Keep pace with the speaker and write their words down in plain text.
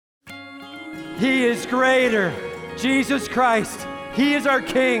He is greater. Jesus Christ, He is our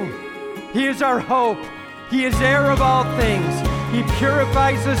King. He is our hope. He is heir of all things. He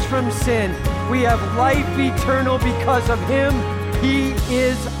purifies us from sin. We have life eternal because of Him. He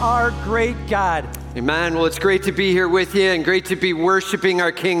is our great God. Amen. Well, it's great to be here with you and great to be worshiping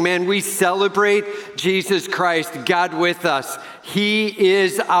our King. Man, we celebrate Jesus Christ, God with us. He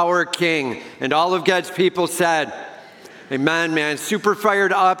is our King. And all of God's people said, amen, man. Super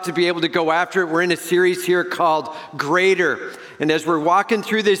fired up to be able to go after it. We're in a series here called Greater. And as we're walking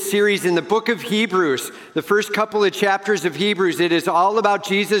through this series in the book of Hebrews, the first couple of chapters of Hebrews, it is all about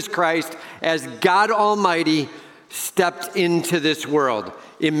Jesus Christ as God Almighty stepped into this world.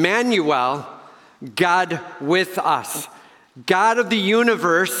 Emmanuel, God with us. God of the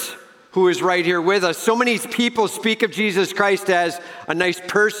universe, who is right here with us. So many people speak of Jesus Christ as a nice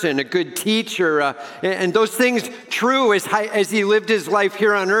person, a good teacher, and those things true as he lived his life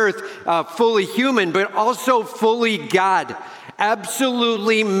here on earth, fully human, but also fully God.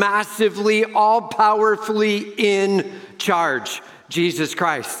 Absolutely, massively, all-powerfully in charge, Jesus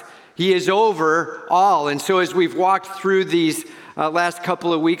Christ. He is over all. And so as we've walked through these last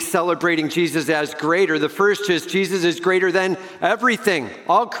couple of weeks celebrating Jesus as greater, the first is Jesus is greater than everything,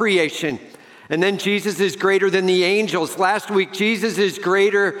 all creation. And then Jesus is greater than the angels. Last week, Jesus is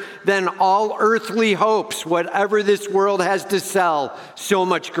greater than all earthly hopes, whatever this world has to sell, so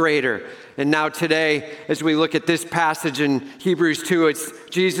much greater. And now today, as we look at this passage in Hebrews 2, it's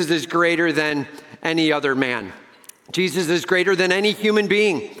Jesus is greater than any other man. Jesus is greater than any human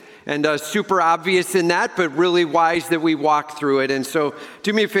being. And super obvious in that, but really wise that we walk through it. And so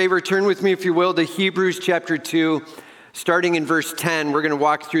do me a favor, turn with me, if you will, to Hebrews chapter 2, starting in verse 10. We're going to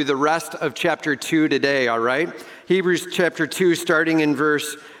walk through the rest of chapter 2 today, all right? Hebrews chapter 2, starting in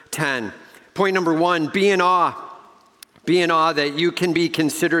verse 10. Point number 1, be in awe. Be in awe that you can be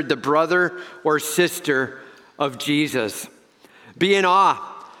considered the brother or sister of Jesus. Be in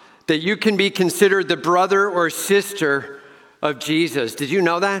awe that you can be considered the brother or sister of Jesus. Did you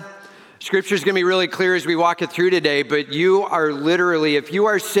know that? Scripture is going to be really clear as we walk it through today, but you are literally, if you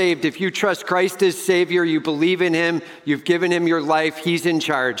are saved, if you trust Christ as Savior, you believe in Him, you've given Him your life, He's in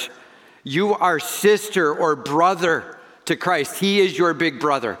charge. You are sister or brother to Christ. He is your big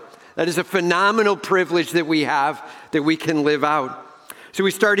brother. That is a phenomenal privilege that we have, that we can live out. So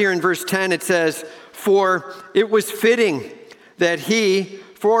we start here in verse 10. It says, for it was fitting that He,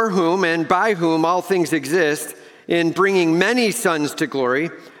 for whom and by whom all things exist, in bringing many sons to glory,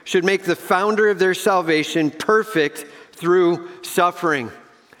 should make the founder of their salvation perfect through suffering.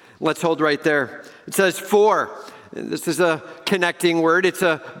 Let's hold right there. It says for. This is a connecting word. It's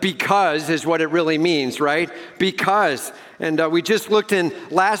a because is what it really means, right? Because. And we just looked in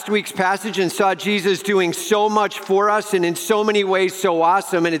last week's passage and saw Jesus doing so much for us and in so many ways so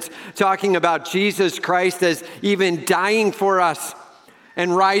awesome. And it's talking about Jesus Christ as even dying for us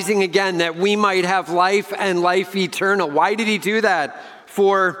and rising again that we might have life and life eternal. Why did He do that?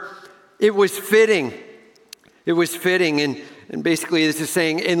 For it was fitting. It was fitting. And basically this is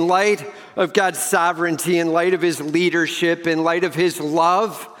saying, in light of God's sovereignty, in light of His leadership, in light of His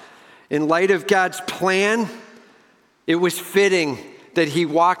love, in light of God's plan, it was fitting that He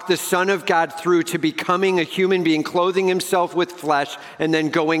walked the Son of God through to becoming a human being, clothing Himself with flesh, and then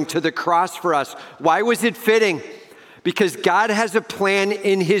going to the cross for us. Why was it fitting? Because God has a plan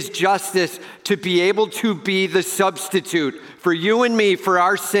in His justice to be able to be the substitute for you and me, for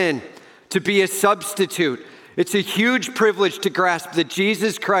our sin, to be a substitute. It's a huge privilege to grasp that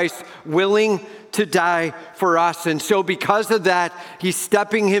Jesus Christ willing to die for us. And so because of that, He's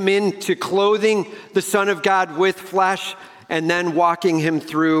stepping Him into clothing the Son of God with flesh and then walking Him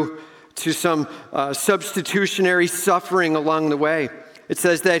through to some substitutionary suffering along the way. It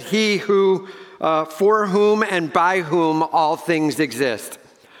says that He who for whom and by whom all things exist.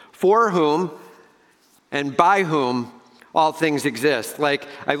 For whom and by whom all things exist. Like,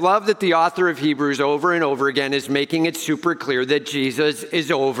 I love that the author of Hebrews over and over again is making it super clear that Jesus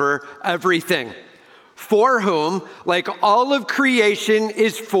is over everything. For whom, like all of creation,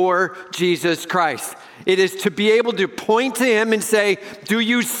 is for Jesus Christ. It is to be able to point to Him and say, do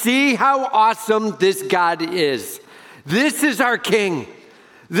you see how awesome this God is? This is our King.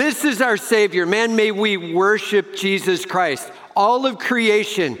 This is our Savior. Man, may we worship Jesus Christ. All of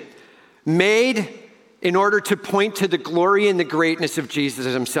creation made in order to point to the glory and the greatness of Jesus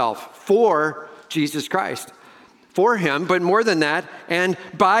Himself, for Jesus Christ. For Him, but more than that, and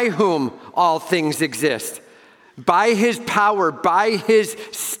by whom all things exist. By His power, by His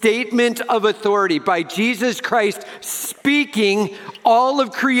statement of authority, by Jesus Christ speaking, all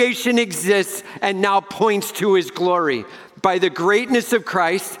of creation exists and now points to His glory. By the greatness of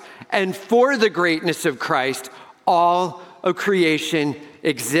Christ and for the greatness of Christ, all of creation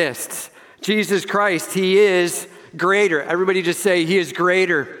exists. Jesus Christ, he is greater. Everybody just say, he is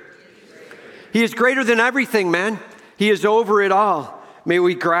greater. He is greater than everything, man. He is over it all. May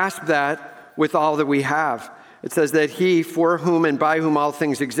we grasp that with all that we have. It says that he, for whom and by whom all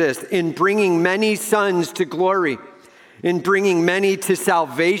things exist, in bringing many sons to glory, in bringing many to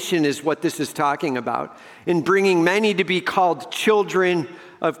salvation is what this is talking about, in bringing many to be called children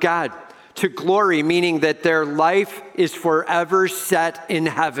of God, to glory, meaning that their life is forever set in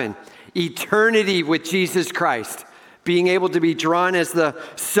heaven, eternity with Jesus Christ, being able to be drawn as the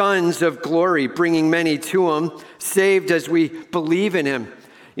sons of glory, bringing many to him, saved as we believe in him.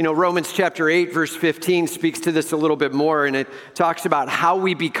 You know, Romans chapter 8, verse 15 speaks to this a little bit more, and it talks about how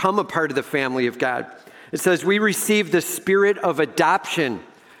we become a part of the family of God. It says, we receive the spirit of adoption,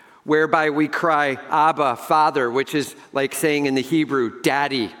 whereby we cry, Abba, Father, which is like saying in the Hebrew,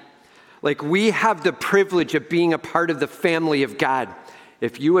 Daddy. Like we have the privilege of being a part of the family of God.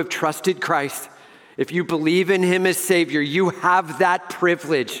 If you have trusted Christ, if you believe in him as Savior, you have that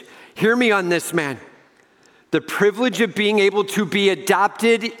privilege. Hear me on this, man. The privilege of being able to be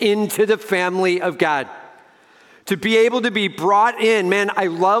adopted into the family of God. To be able to be brought in. Man, I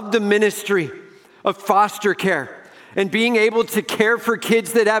love the ministry of foster care and being able to care for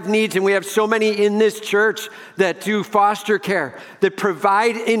kids that have needs. And we have so many in this church that do foster care, that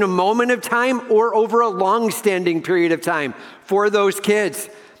provide in a moment of time or over a long-standing period of time for those kids.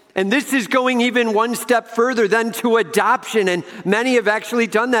 And this is going even one step further than to adoption. And many have actually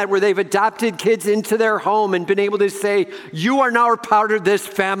done that where they've adopted kids into their home and been able to say, you are now a part of this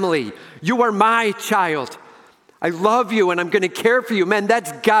family. You are my child. I love you and I'm going to care for you. Man,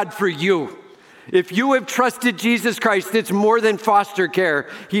 that's God for you. If you have trusted Jesus Christ, it's more than foster care.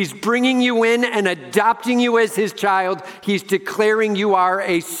 He's bringing you in and adopting you as his child. He's declaring you are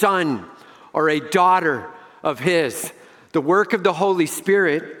a son or a daughter of his. The work of the Holy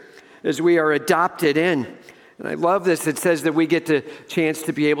Spirit as we are adopted in. And I love this. It says that we get the chance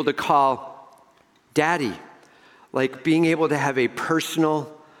to be able to call Daddy, like being able to have a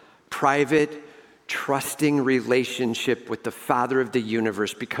personal, private, trusting relationship with the Father of the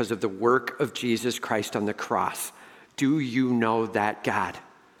universe because of the work of Jesus Christ on the cross. Do you know that God?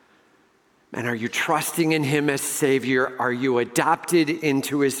 And are you trusting in him as Savior? Are you adopted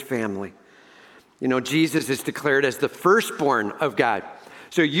into his family? You know, Jesus is declared as the firstborn of God.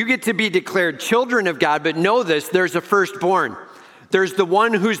 So you get to be declared children of God, but know this, there's a firstborn. There's the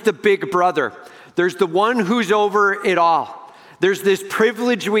one who's the big brother. There's the one who's over it all. There's this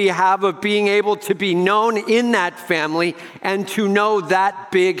privilege we have of being able to be known in that family and to know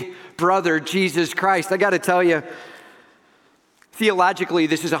that big brother, Jesus Christ. I got to tell you, theologically,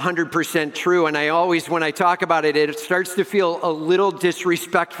 this is 100% true. And I always, when I talk about it, it starts to feel a little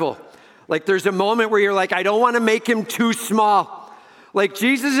disrespectful. Like there's a moment where you're like, I don't want to make him too small. Like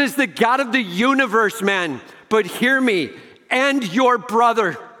Jesus is the God of the universe, man. But hear me, and your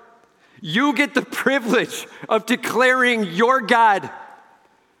brother. You get the privilege of declaring your God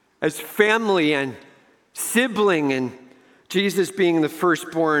as family and sibling, and Jesus being the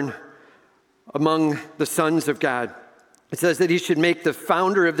firstborn among the sons of God. It says that he should make the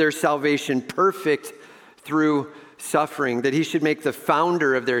founder of their salvation perfect through suffering, that he should make the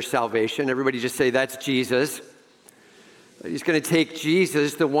founder of their salvation. Everybody just say, that's Jesus. He's going to take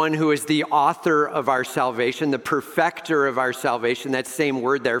Jesus, the one who is the author of our salvation, the perfecter of our salvation. That same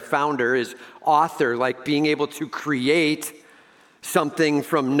word there, founder, is author, like being able to create something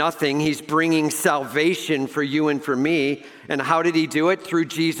from nothing. He's bringing salvation for you and for me. And how did he do it? Through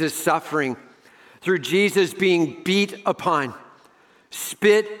Jesus' suffering, through Jesus being beat upon,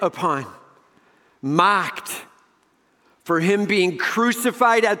 spit upon, mocked, for him being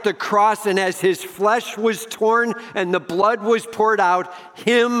crucified at the cross, and as his flesh was torn and the blood was poured out,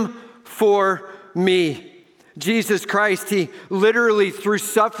 him for me. Jesus Christ, he literally through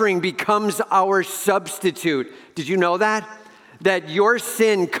suffering becomes our substitute. Did you know that? That your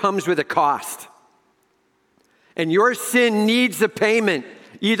sin comes with a cost. And your sin needs a payment,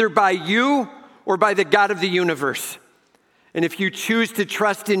 either by you or by the God of the universe. And if you choose to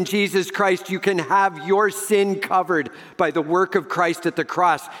trust in Jesus Christ, you can have your sin covered by the work of Christ at the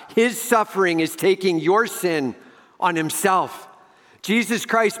cross. His suffering is taking your sin on himself. Jesus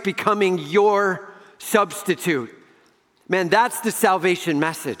Christ becoming your substitute. Man, that's the salvation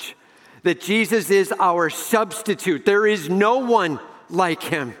message. That Jesus is our substitute. There is no one like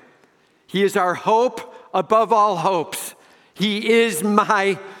him. He is our hope above all hopes. He is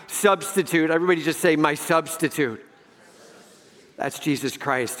my substitute. Everybody just say, my substitute. That's Jesus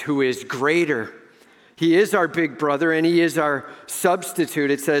Christ, who is greater. He is our big brother, and he is our substitute.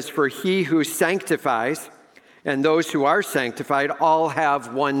 It says, for he who sanctifies and those who are sanctified all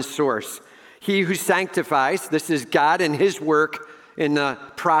have one source. He who sanctifies, this is God and his work in the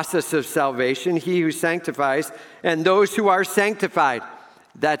process of salvation. He who sanctifies and those who are sanctified.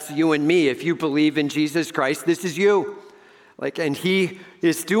 That's you and me. If you believe in Jesus Christ, this is you. And he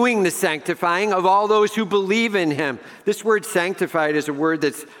is doing the sanctifying of all those who believe in him. This word sanctified is a word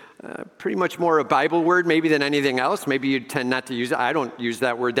that's pretty much more a Bible word maybe than anything else. Maybe you tend not to use it. I don't use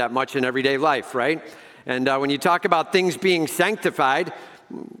that word that much in everyday life, right? And when you talk about things being sanctified,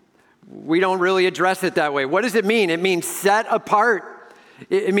 we don't really address it that way. What does it mean? It means set apart.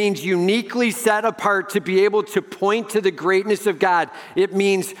 It means uniquely set apart to be able to point to the greatness of God. It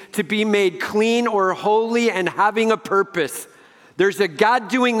means to be made clean or holy and having a purpose. There's a God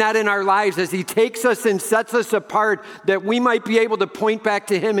doing that in our lives as he takes us and sets us apart, that we might be able to point back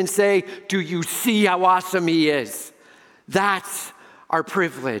to him and say, do you see how awesome he is? That's our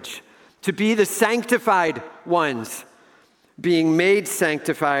privilege, to be the sanctified ones, being made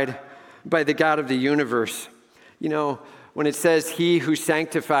sanctified by the God of the universe. You know, when it says he who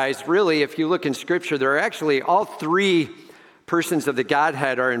sanctifies, really, if you look in Scripture, there are actually all three persons of the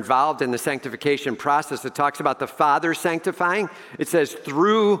Godhead are involved in the sanctification process. It talks about the Father sanctifying. It says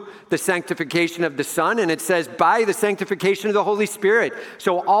through the sanctification of the Son, and it says by the sanctification of the Holy Spirit.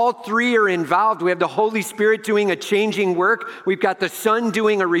 So all three are involved. We have the Holy Spirit doing a changing work. We've got the Son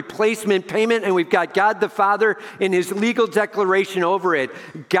doing a replacement payment, and we've got God the Father in his legal declaration over it.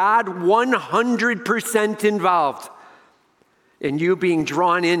 God 100% involved in you being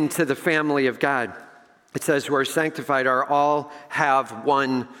drawn into the family of God. It says who are sanctified are all have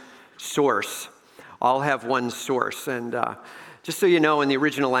one source. All have one source. And just so you know, in the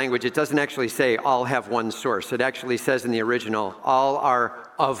original language, it doesn't actually say all have one source. It actually says in the original, all are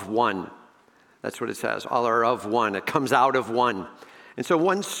of one. That's what it says. All are of one. It comes out of one. And so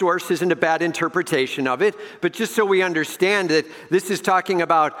one source isn't a bad interpretation of it, but just so we understand that this is talking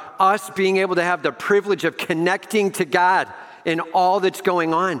about us being able to have the privilege of connecting to God in all that's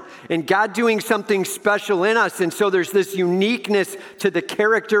going on, and God doing something special in us. And so there's this uniqueness to the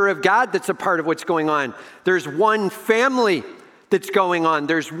character of God that's a part of what's going on. There's one family that's going on.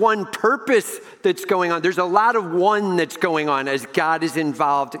 There's one purpose that's going on. There's a lot of one that's going on as God is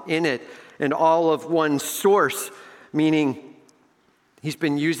involved in it, and all of one source, meaning he's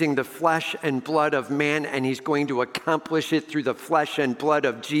been using the flesh and blood of man, and he's going to accomplish it through the flesh and blood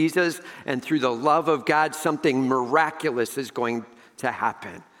of Jesus, and through the love of God, something miraculous is going to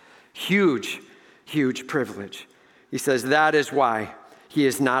happen. Huge, huge privilege. He says that is why he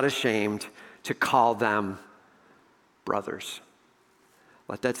is not ashamed to call them brothers.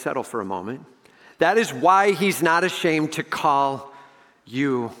 Let that settle for a moment. That is why he's not ashamed to call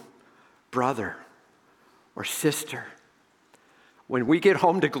you brother or sister. When we get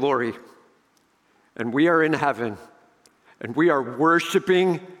home to glory and we are in heaven and we are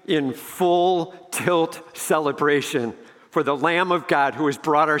worshiping in full tilt celebration for the Lamb of God who has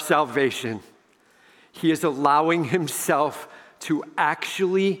brought our salvation, he is allowing himself to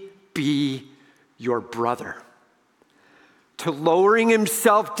actually be your brother, to lowering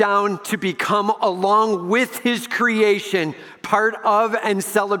himself down to become, along with his creation, part of and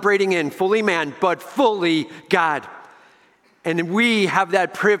celebrating in, fully man, but fully God. And we have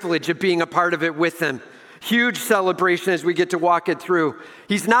that privilege of being a part of it with him. Huge celebration as we get to walk it through.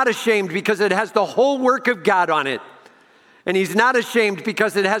 He's not ashamed because it has the whole work of God on it. And he's not ashamed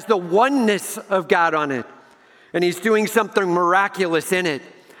because it has the oneness of God on it. And he's doing something miraculous in it.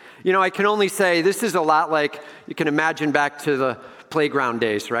 You know, I can only say this is a lot like you can imagine back to the playground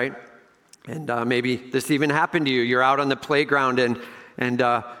days, right? And maybe this even happened to you. You're out on the playground and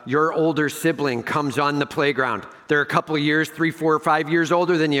your older sibling comes on the playground. They're a couple of years, 3, 4, 5 years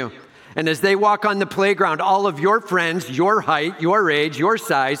older than you. And as they walk on the playground, all of your friends, your height, your age, your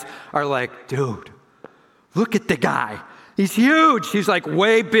size, are like, dude, look at the guy. He's huge. He's like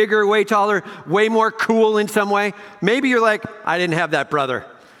way bigger, way taller, way more cool in some way. Maybe you're like, I didn't have that brother.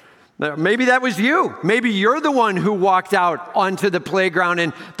 Maybe that was you. Maybe you're the one who walked out onto the playground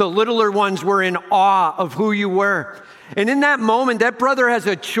and the littler ones were in awe of who you were. And in that moment, that brother has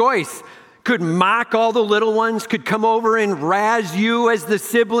a choice. Could mock all the little ones, could come over and razz you as the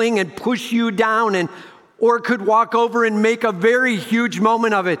sibling and push you down, or could walk over and make a very huge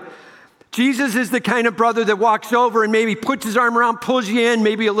moment of it. Jesus is the kind of brother that walks over and maybe puts his arm around, pulls you in,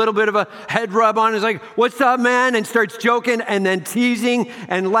 maybe a little bit of a head rub on, is like, what's up, man? And starts joking and then teasing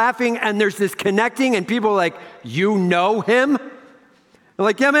and laughing, and there's this connecting, and people are like, you know him? They're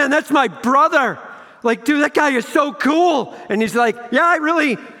like, yeah, man, that's my brother. Like, dude, that guy is so cool. And he's like, yeah,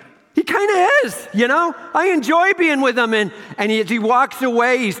 He kind of is, you know? I enjoy being with him. And as he walks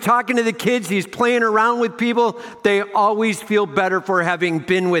away, he's talking to the kids, he's playing around with people. They always feel better for having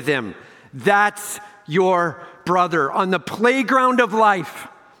been with him. That's your brother. On the playground of life,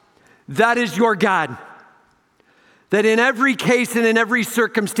 that is your God. That in every case and in every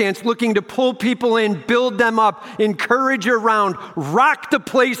circumstance, looking to pull people in, build them up, encourage around, rock the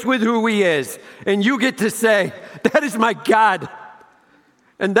place with who he is. And you get to say, that is my God.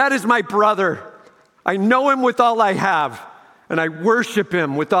 And that is my brother. I know him with all I have, and I worship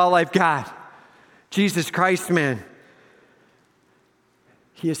him with all I've got. Jesus Christ, man.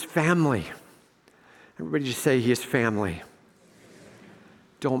 He is family. Everybody just say, he is family.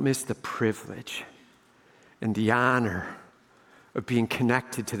 Don't miss the privilege and the honor of being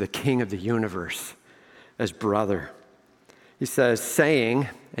connected to the King of the universe as brother. He says, saying,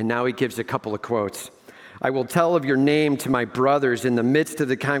 and now he gives a couple of quotes, I will tell of your name to my brothers. In the midst of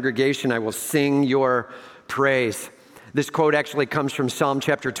the congregation, I will sing your praise. This quote actually comes from Psalm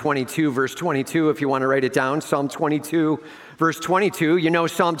chapter 22, verse 22, if you want to write it down. Psalm 22, verse 22. You know,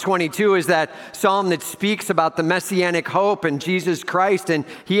 Psalm 22 is that psalm that speaks about the messianic hope and Jesus Christ, and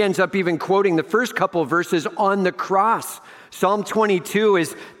he ends up even quoting the first couple of verses on the cross. Psalm 22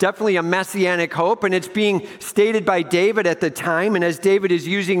 is definitely a messianic hope, and it's being stated by David at the time. And as David is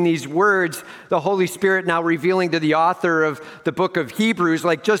using these words, the Holy Spirit now revealing to the author of the book of Hebrews,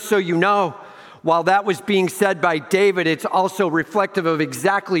 like, just so you know, while that was being said by David, it's also reflective of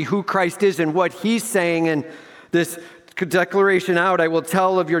exactly who Christ is and what he's saying. And this declaration out, I will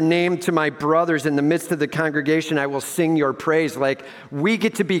tell of your name to my brothers. In the midst of the congregation, I will sing your praise. Like, we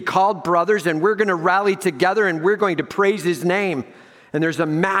get to be called brothers, and we're going to rally together, and we're going to praise his name. And there's a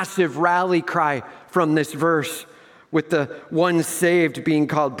massive rally cry from this verse with the ones saved being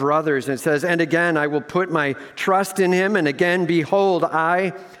called brothers. And it says, and again, I will put my trust in him. And again, behold,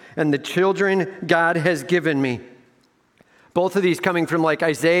 I and the children God has given me. Both of these coming from like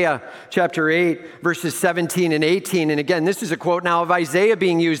Isaiah chapter 8, verses 17 and 18. And again, this is a quote now of Isaiah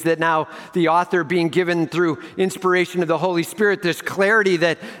being used, that now the author being given through inspiration of the Holy Spirit, this clarity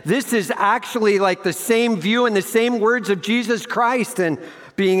that this is actually like the same view and the same words of Jesus Christ, and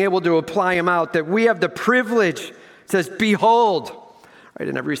being able to apply them out, that we have the privilege. It says, behold. Right,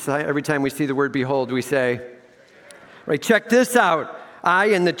 and every time we see the word behold, we say, right, check this out. I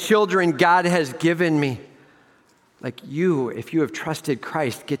and the children God has given me. Like, you, if you have trusted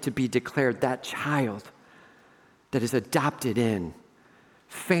Christ, get to be declared that child that is adopted in.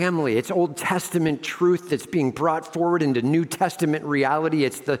 Family, it's Old Testament truth that's being brought forward into New Testament reality.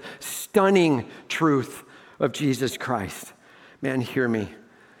 It's the stunning truth of Jesus Christ. Man, hear me.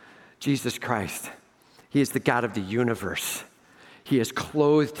 Jesus Christ, he is the God of the universe. He has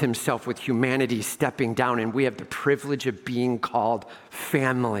clothed himself with humanity stepping down, and we have the privilege of being called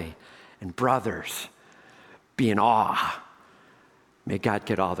family and brothers. Be in awe. May God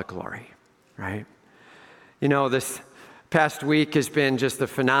get all the glory, right? You know, this past week has been just a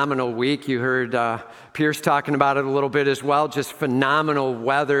phenomenal week. You heard Pierce talking about it a little bit as well. Just phenomenal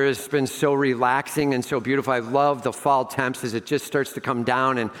weather. It's been so relaxing and so beautiful. I love the fall temps as it just starts to come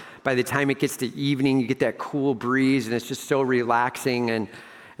down, and by the time it gets to evening, you get that cool breeze, and it's just so relaxing.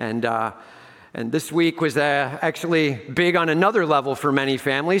 And this week was actually big on another level for many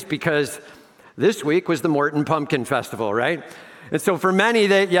families, because this week was the Morton Pumpkin Festival, right? And so for many,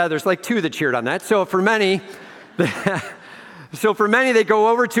 there's like two that cheered on that. So for many, they go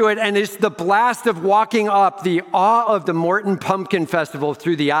over to it, and it's the blast of walking up, the awe of the Morton Pumpkin Festival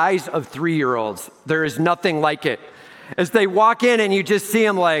through the eyes of 3-year-olds. There is nothing like it. As they walk in, and you just see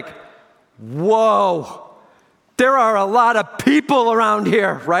them like, whoa. There are a lot of people around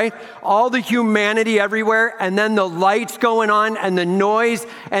here, right? All the humanity everywhere, and then the lights going on and the noise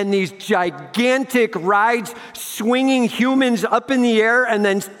and these gigantic rides swinging humans up in the air and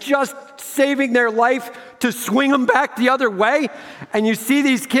then just saving their life to swing them back the other way. And you see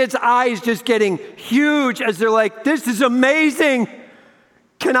these kids' eyes just getting huge as they're like, this is amazing.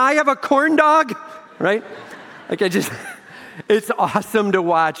 Can I have a corn dog? Right? Like, it's awesome to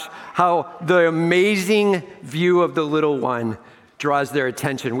watch how the amazing view of the little one draws their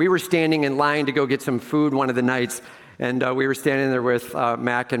attention. We were standing in line to go get some food one of the nights, and we were standing there with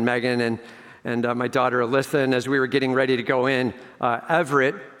Mac and Megan and my daughter Alyssa, and as we were getting ready to go in,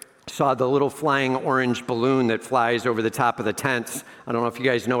 Everett saw the little flying orange balloon that flies over the top of the tents. I don't know if you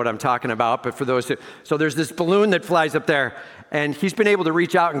guys know what I'm talking about, but for those who... So there's this balloon that flies up there, and he's been able to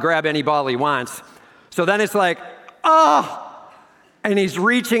reach out and grab any ball he wants. So then it's like, oh! And he's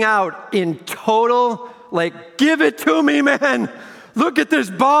reaching out in total, like, give it to me, man. Look at this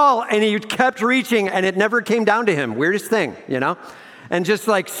ball. And he kept reaching, and it never came down to him. Weirdest thing, you know? and just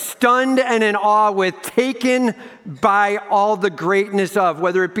like stunned and in awe with, taken by all the greatness of,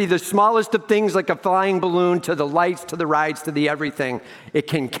 whether it be the smallest of things like a flying balloon to the lights, to the rides, to the everything, it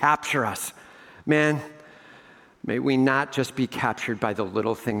can capture us. Man, may we not just be captured by the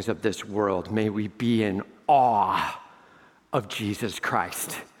little things of this world. May we be in awe of Jesus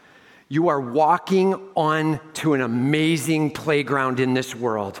Christ. You are walking on to an amazing playground in this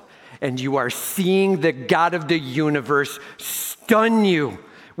world, and you are seeing the God of the universe stun you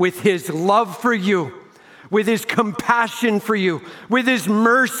with his love for you, with his compassion for you, with his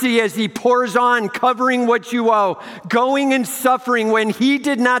mercy as he pours on, covering what you owe, going and suffering when he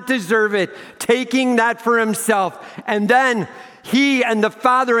did not deserve it, taking that for himself. And then he and the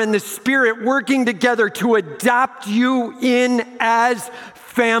Father and the Spirit working together to adopt you in as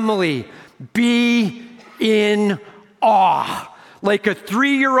family. Be in awe. Like a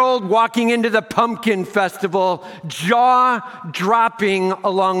 3-year-old walking into the pumpkin festival, jaw dropping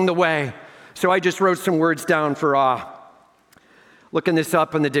along the way. So I just wrote some words down for awe. Looking this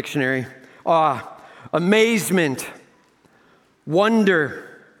up in the dictionary. Awe, amazement, wonder,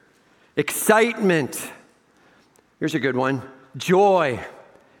 excitement. Here's a good one. Joy.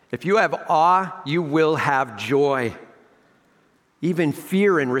 If you have awe, you will have joy. Even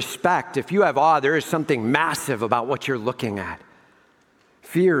fear and respect. If you have awe, there is something massive about what you're looking at.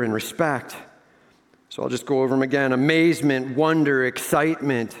 Fear and respect. So I'll just go over them again. Amazement, wonder,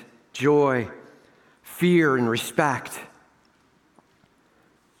 excitement, joy, fear, and respect.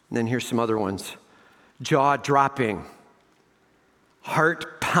 And then here's some other ones. Jaw-dropping,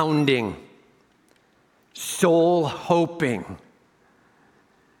 heart-pounding, soul-hoping.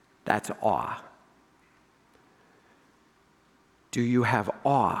 That's awe. Do you have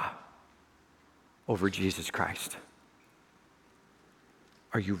awe over Jesus Christ?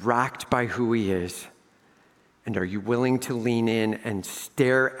 Are you rocked by who he is? And are you willing to lean in and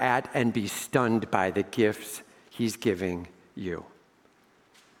stare at and be stunned by the gifts he's giving you?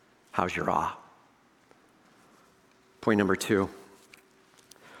 How's your awe? Point number 2.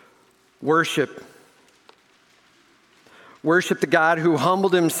 Worship. Worship the God who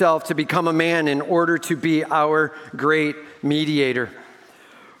humbled himself to become a man in order to be our great mediator.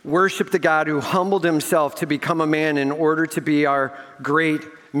 Worship the God who humbled himself to become a man in order to be our great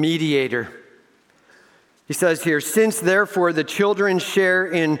mediator. He says here, since therefore the children share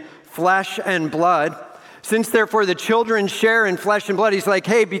in flesh and blood, he's like,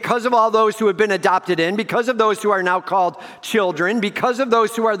 hey, because of all those who have been adopted in, because of those who are now called children, because of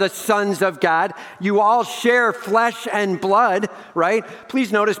those who are the sons of God, you all share flesh and blood, right?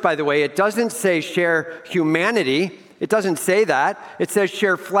 Please notice, by the way, it doesn't say share humanity. It doesn't say that. It says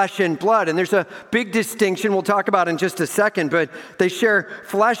share flesh and blood. And there's a big distinction we'll talk about in just a second, but they share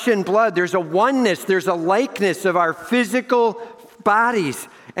flesh and blood. There's a oneness, there's a likeness of our physical bodies.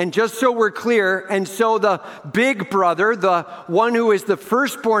 And just so we're clear, and so the big brother, the one who is the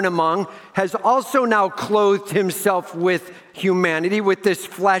firstborn among, has also now clothed himself with humanity, with this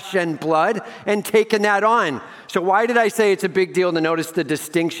flesh and blood, and taken that on. So why did I say it's a big deal to notice the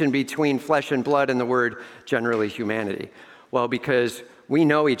distinction between flesh and blood and the word generally humanity? Well, because we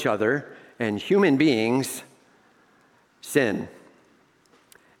know each other, and human beings sin.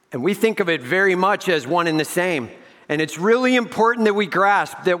 And we think of it very much as one and the same. And it's really important that we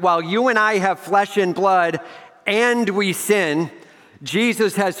grasp that while you and I have flesh and blood and we sin,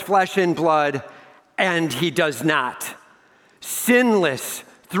 Jesus has flesh and blood and he does not. Sinless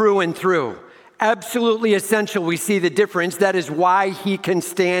through and through. Absolutely essential. We see the difference. That is why he can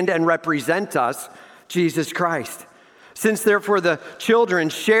stand and represent us, Jesus Christ. Since therefore the children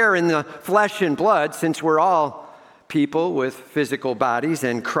share in the flesh and blood, since we're all people with physical bodies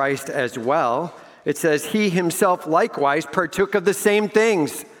and Christ as well, it says, he himself likewise partook of the same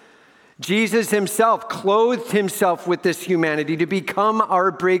things. Jesus himself clothed himself with this humanity to become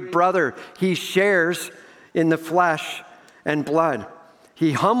our big brother. He shares in the flesh and blood.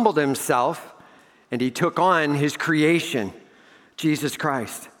 He humbled himself and he took on his creation, Jesus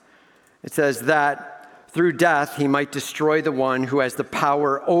Christ. It says that through death he might destroy the one who has the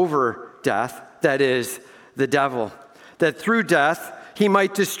power over death, that is, the devil. That through death he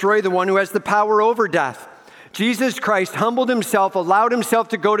might destroy the one who has the power over death. Jesus Christ humbled himself, allowed himself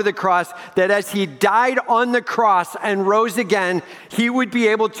to go to the cross, that as he died on the cross and rose again, he would be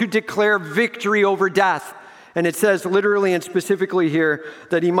able to declare victory over death. And it says literally and specifically here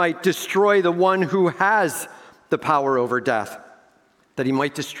that he might destroy the one who has the power over death. That he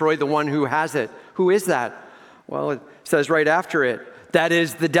might destroy the one who has it. Who is that? Well, it says right after it, that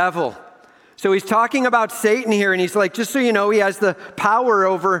is the devil. So he's talking about Satan here, and he's like, just so you know, he has the power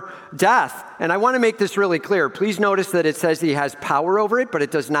over death. And I want to make this really clear. Please notice that it says he has power over it, but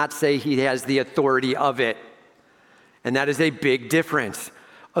it does not say he has the authority of it. And that is a big difference.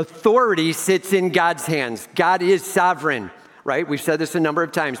 Authority sits in God's hands. God is sovereign, right? We've said this a number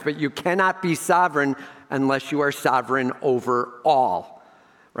of times, but you cannot be sovereign unless you are sovereign over all,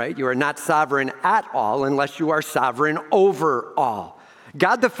 right? You are not sovereign at all unless you are sovereign over all.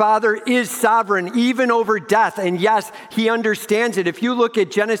 God the Father is sovereign even over death, and yes, he understands it. If you look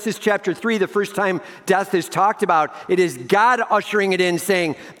at Genesis chapter 3, the first time death is talked about, it is God ushering it in,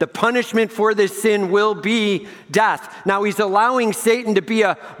 saying, the punishment for this sin will be death. Now, he's allowing Satan to be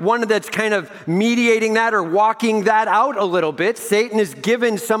one that's kind of mediating that or walking that out a little bit. Satan is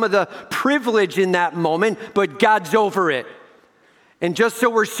given some of the privilege in that moment, but God's over it. And just so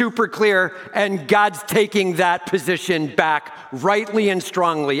we're super clear, and God's taking that position back rightly and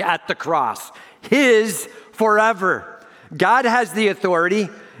strongly at the cross. His forever. God has the authority,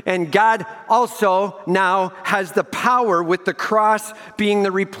 and God also now has the power, with the cross being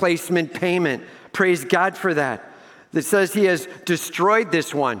the replacement payment. Praise God for that. It says he has destroyed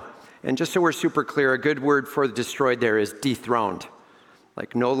this one. And just so we're super clear, a good word for destroyed there is dethroned.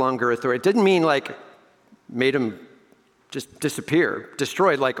 Like no longer authority. It didn't mean like made him just disappear,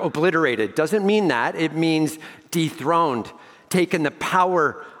 destroyed, like obliterated. Doesn't mean that. It means dethroned, taken the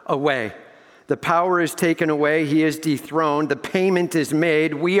power away. The power is taken away. He is dethroned. The payment is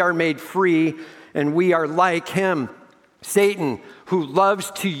made. We are made free, and we are like him. Satan, who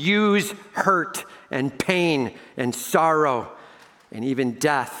loves to use hurt and pain and sorrow and even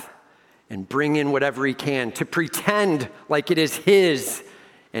death and bring in whatever he can to pretend like it is his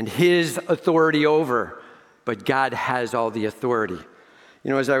and his authority over. But God has all the authority. You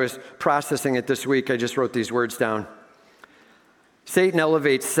know, as I was processing it this week, I just wrote these words down. Satan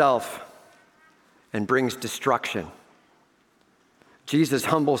elevates self and brings destruction. Jesus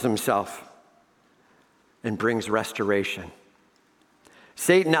humbles himself and brings restoration.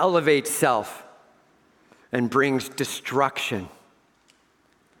 Satan elevates self and brings destruction.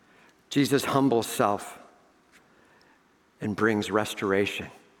 Jesus humbles self and brings restoration.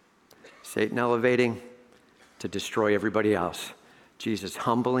 Satan elevating to destroy everybody else. Jesus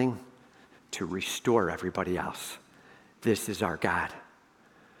humbling to restore everybody else. This is our God.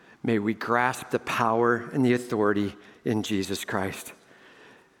 May we grasp the power and the authority in Jesus Christ.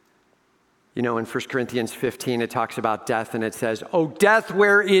 You know, in 1 Corinthians 15, it talks about death, and it says, "O death,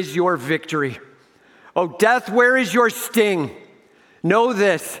 where is your victory? O death, where is your sting? Know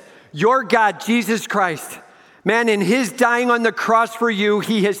this, your God, Jesus Christ, man, in his dying on the cross for you,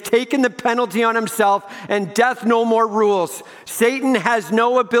 he has taken the penalty on himself, and death no more rules. Satan has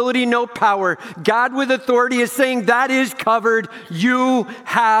no ability, no power. God with authority is saying that is covered. You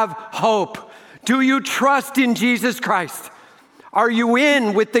have hope. Do you trust in Jesus Christ? Are you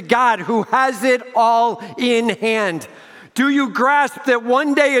in with the God who has it all in hand? Do you grasp that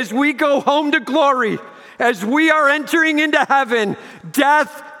one day as we go home to glory, as we are entering into heaven,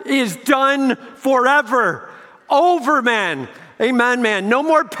 death is done forever? Over, man. Amen, man. No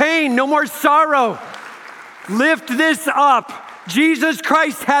more pain, no more sorrow. Lift this up. Jesus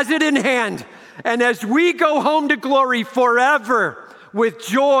Christ has it in hand. And as we go home to glory forever with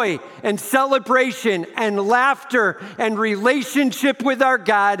joy and celebration and laughter and relationship with our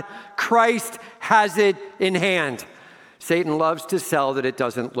God, Christ has it in hand. Satan loves to sell that it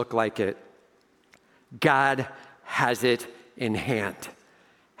doesn't look like it. God has it in hand.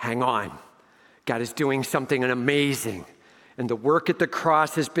 Hang on. God is doing something amazing. And the work at the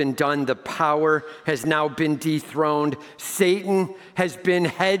cross has been done. The power has now been dethroned. Satan has been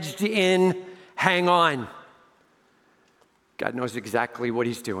hedged in. Hang on. God knows exactly what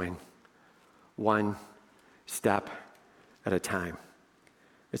he's doing. One step at a time.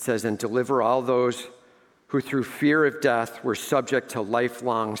 It says, and deliver all those who through fear of death were subject to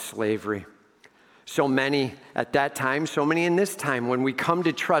lifelong slavery. So many at that time, so many in this time, when we come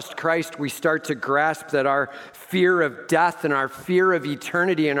to trust Christ, we start to grasp that our fear of death and our fear of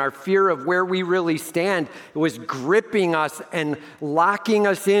eternity and our fear of where we really stand was gripping us and locking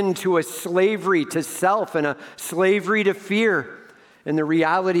us into a slavery to self and a slavery to fear. And the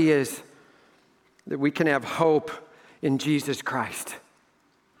reality is that we can have hope in Jesus Christ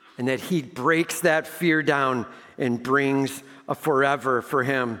and that he breaks that fear down and brings a forever for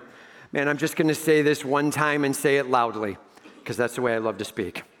him. Man, I'm just going to say this one time and say it loudly because that's the way I love to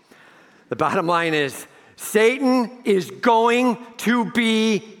speak. The bottom line is Satan is going to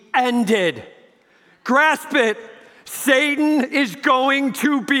be ended. Grasp it. Satan is going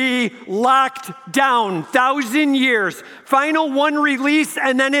to be locked down, 1,000 years. Final one release,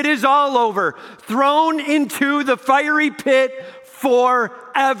 and then it is all over. Thrown into the fiery pit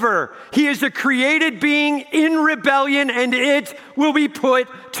forever. He is a created being in rebellion, and it will be put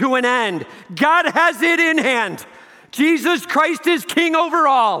to an end. God has it in hand. Jesus Christ is king over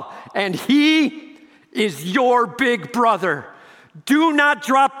all, and he is your big brother. Do not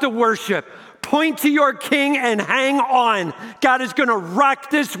drop the worship. Point to your king and hang on. God is going to rock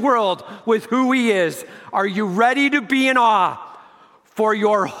this world with who he is. Are you ready to be in awe for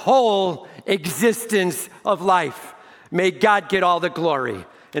your whole existence of life? May God get all the glory.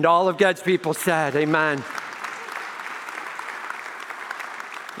 And all of God's people said, amen.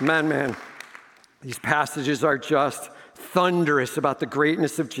 Amen, man. These passages are just thunderous about the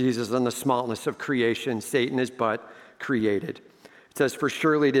greatness of Jesus and the smallness of creation. Satan is but created. It says, for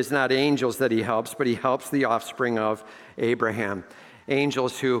surely it is not angels that he helps, but he helps the offspring of Abraham.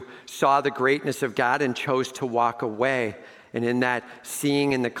 Angels who saw the greatness of God and chose to walk away. And in that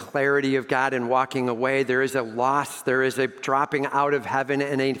seeing in the clarity of God and walking away, there is a loss, there is a dropping out of heaven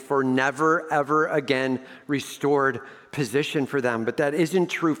and a for never, ever again restored position for them. But that isn't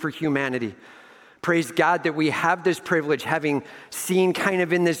true for humanity. Praise God that we have this privilege, having seen kind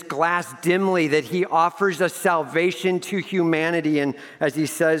of in this glass dimly that he offers us salvation to humanity. And as he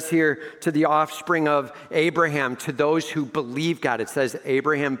says here, to the offspring of Abraham, to those who believe God. It says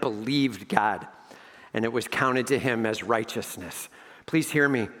Abraham believed God, and it was counted to him as righteousness. Please hear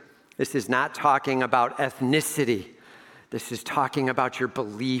me. This is not talking about ethnicity. This is talking about your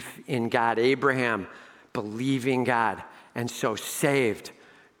belief in God. Abraham believing God, and so saved.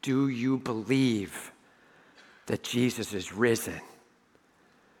 Do you believe that Jesus is risen?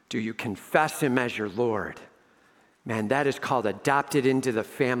 Do you confess him as your Lord? Man, that is called adopted into the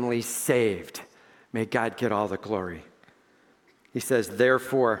family, saved. May God get all the glory. He says,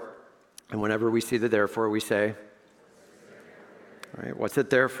 therefore, and whenever we see the therefore, we say, all right, what's it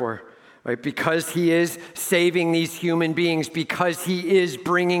there for? Right? Because he is saving these human beings, because he is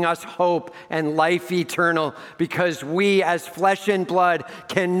bringing us hope and life eternal, because we as flesh and blood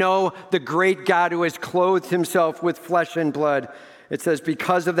can know the great God who has clothed himself with flesh and blood. It says,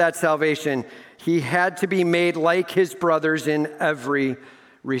 because of that salvation, he had to be made like his brothers in every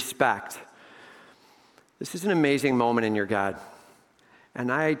respect. This is an amazing moment in your God.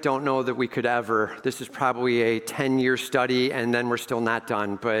 And I don't know that we could ever, this is probably a 10-year study and then we're still not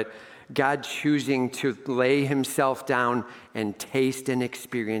done, but God choosing to lay himself down and taste and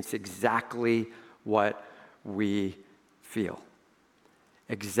experience exactly what we feel,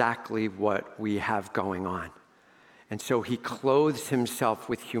 exactly what we have going on. And so he clothes himself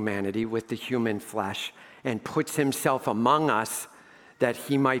with humanity, with the human flesh, and puts himself among us that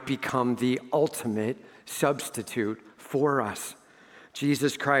he might become the ultimate substitute for us.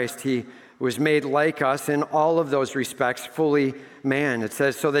 Jesus Christ, he was made like us in all of those respects, fully man. It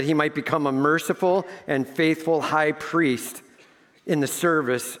says, so that he might become a merciful and faithful high priest in the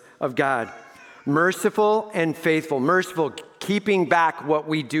service of God. Merciful and faithful. Merciful, keeping back what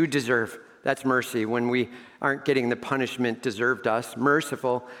we do deserve. That's mercy, when we aren't getting the punishment deserved us.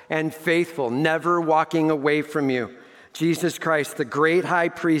 Merciful and faithful, never walking away from you. Jesus Christ, the great high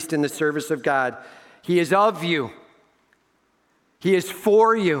priest in the service of God. He is of you. He is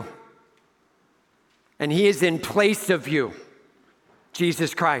for you. And he is in place of you,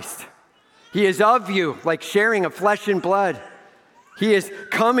 Jesus Christ. He is of you, like sharing of flesh and blood. He is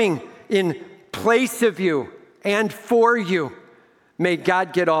coming in place of you and for you. May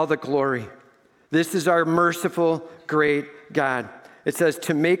God get all the glory. This is our merciful, great God. It says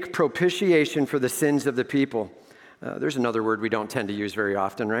to make propitiation for the sins of the people. There's another word we don't tend to use very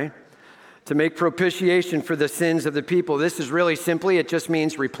often, right? To make propitiation for the sins of the people. This is really simply, it just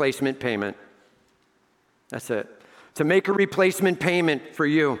means replacement payment. That's it. To make a replacement payment for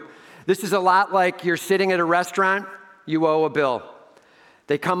you. This is a lot like you're sitting at a restaurant, you owe a bill.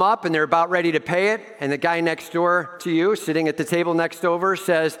 They come up and they're about ready to pay it, and the guy next door to you, sitting at the table next over,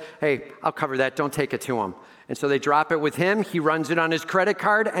 says, hey, I'll cover that, don't take it to him. And so they drop it with him, he runs it on his credit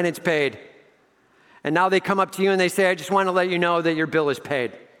card, and it's paid. And now they come up to you and they say, I just want to let you know that your bill is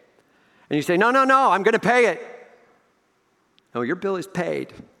paid. And you say, no, I'm going to pay it. No, your bill is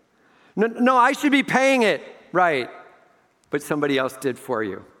paid. No, I should be paying it. Right. But somebody else did for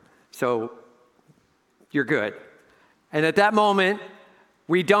you. So you're good. And at that moment,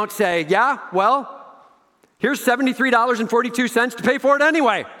 we don't say, yeah, well, here's $73.42 to pay for it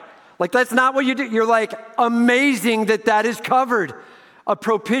anyway. Like, that's not what you do. You're like, amazing that is covered. A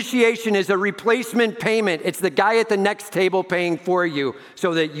propitiation is a replacement payment. It's the guy at the next table paying for you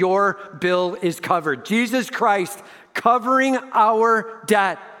so that your bill is covered. Jesus Christ covering our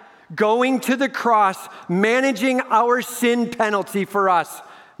debt, going to the cross, managing our sin penalty for us.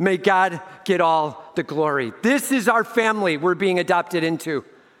 May God get all the glory. This is our family we're being adopted into.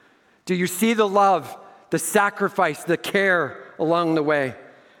 Do you see the love, the sacrifice, the care along the way?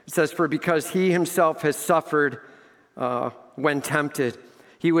 It says, for because he himself has suffered when tempted.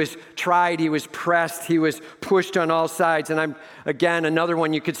 He was tried, he was pressed, he was pushed on all sides. And again, another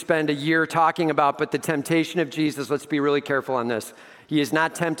one you could spend a year talking about, but the temptation of Jesus, let's be really careful on this. He is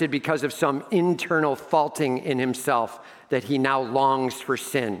not tempted because of some internal faulting in himself that he now longs for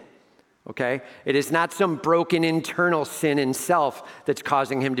sin, okay? It is not some broken internal sin in self that's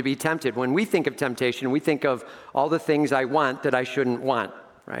causing him to be tempted. When we think of temptation, we think of all the things I want that I shouldn't want,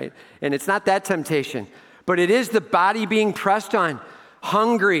 right? And it's not that temptation, but it is the body being pressed on,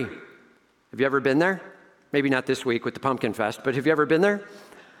 hungry. Have you ever been there? Maybe not this week with the Pumpkin Fest, but have you ever been there?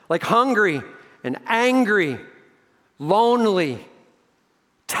 Like hungry and angry, lonely,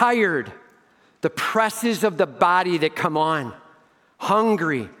 tired, the presses of the body that come on,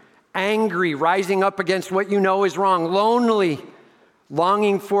 hungry, angry, rising up against what you know is wrong, lonely,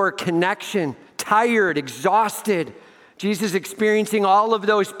 longing for connection, tired, exhausted. Jesus experiencing all of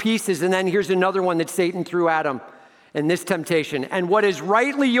those pieces, and then here's another one that Satan threw at him in this temptation. And what is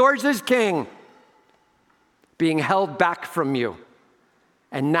rightly yours as king, being held back from you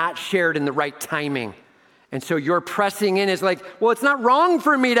and not shared in the right timing. And so you're pressing in is like, well, it's not wrong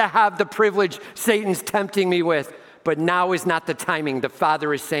for me to have the privilege Satan's tempting me with, but now is not the timing. The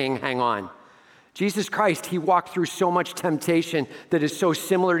Father is saying, hang on. Jesus Christ, he walked through so much temptation that is so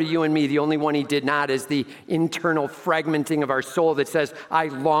similar to you and me. The only one he did not is the internal fragmenting of our soul that says, I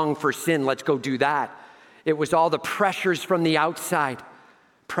long for sin, let's go do that. It was all the pressures from the outside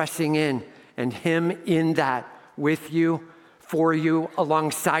pressing in, and him in that with you, for you,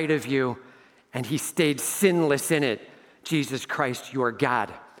 alongside of you. And he stayed sinless in it. Jesus Christ, your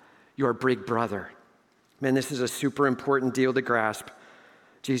God, your big brother. Man, this is a super important deal to grasp.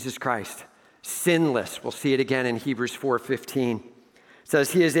 Jesus Christ, sinless. We'll see it again in Hebrews 4:15. It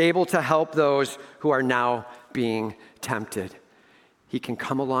says, he is able to help those who are now being tempted. He can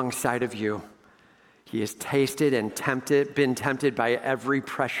come alongside of you. He has tasted and been tempted by every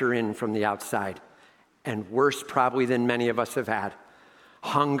pressure in from the outside, and worse probably than many of us have had.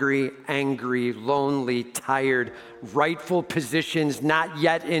 Hungry, angry, lonely, tired, rightful positions, not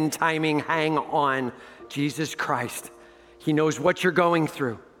yet in timing, hang on. Jesus Christ, he knows what you're going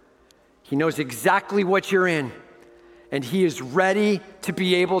through. He knows exactly what you're in, and he is ready to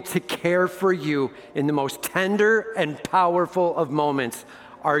be able to care for you in the most tender and powerful of moments.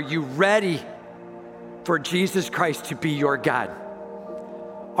 Are you ready for Jesus Christ to be your God?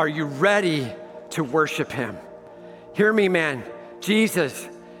 Are you ready to worship him? Hear me, man. Jesus,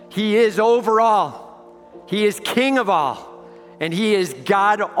 he is over all. He is King of all, and he is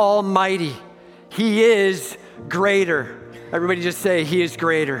God Almighty. He is greater. Everybody just say, he is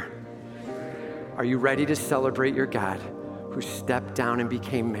greater. Are you ready to celebrate your God who stepped down and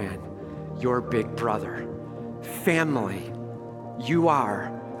became man, your big brother? Family, you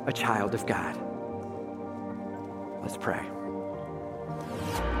are a child of God. Let's pray.